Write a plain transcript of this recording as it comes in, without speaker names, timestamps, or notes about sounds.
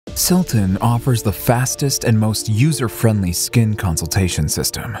Sultan offers the fastest and most user-friendly skin consultation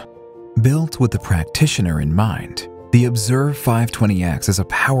system. Built with the practitioner in mind, the OBSERV 520X is a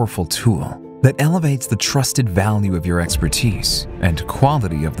powerful tool that elevates the trusted value of your expertise and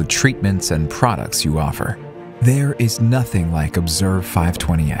quality of the treatments and products you offer. There is nothing like OBSERV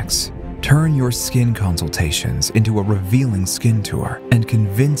 520X. Turn your skin consultations into a revealing skin tour and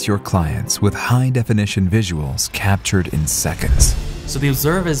convince your clients with high-definition visuals captured in seconds. So the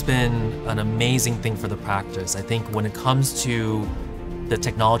OBSERV has been an amazing thing for the practice. I think when it comes to the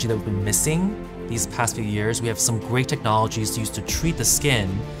technology that we've been missing these past few years, we have some great technologies used to treat the skin,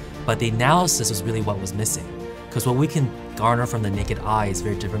 but the analysis is really what was missing. Because what we can garner from the naked eye is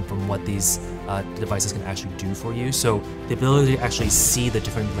very different from what these devices can actually do for you. So the ability to actually see the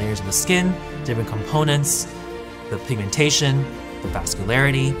different layers of the skin, different components, the pigmentation, the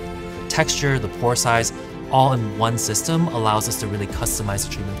vascularity, the texture, the pore size, all in one system allows us to really customize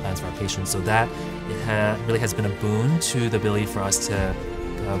the treatment plans for our patients. So that really has been a boon to the ability for us to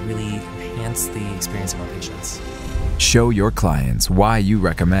really enhance the experience of our patients. Show your clients why you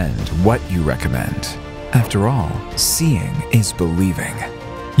recommend what you recommend. After all, seeing is believing.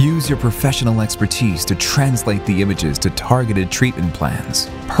 Use your professional expertise to translate the images to targeted treatment plans,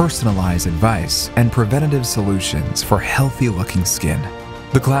 personalized advice, and preventative solutions for healthy-looking skin.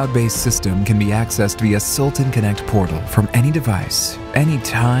 The cloud-based system can be accessed via Sultan Connect portal from any device,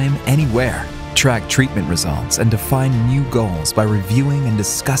 anytime, anywhere. Track treatment results and define new goals by reviewing and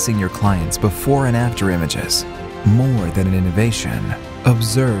discussing your clients' before and after images. More than an innovation,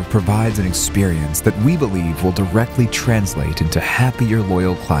 OBSERV provides an experience that we believe will directly translate into happier,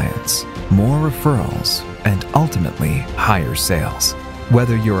 loyal clients, more referrals, and ultimately higher sales.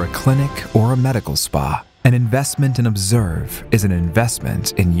 Whether you're a clinic or a medical spa, an investment in OBSERV is an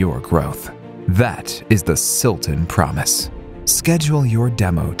investment in your growth. That is the Sultan promise. Schedule your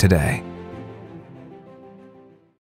demo today.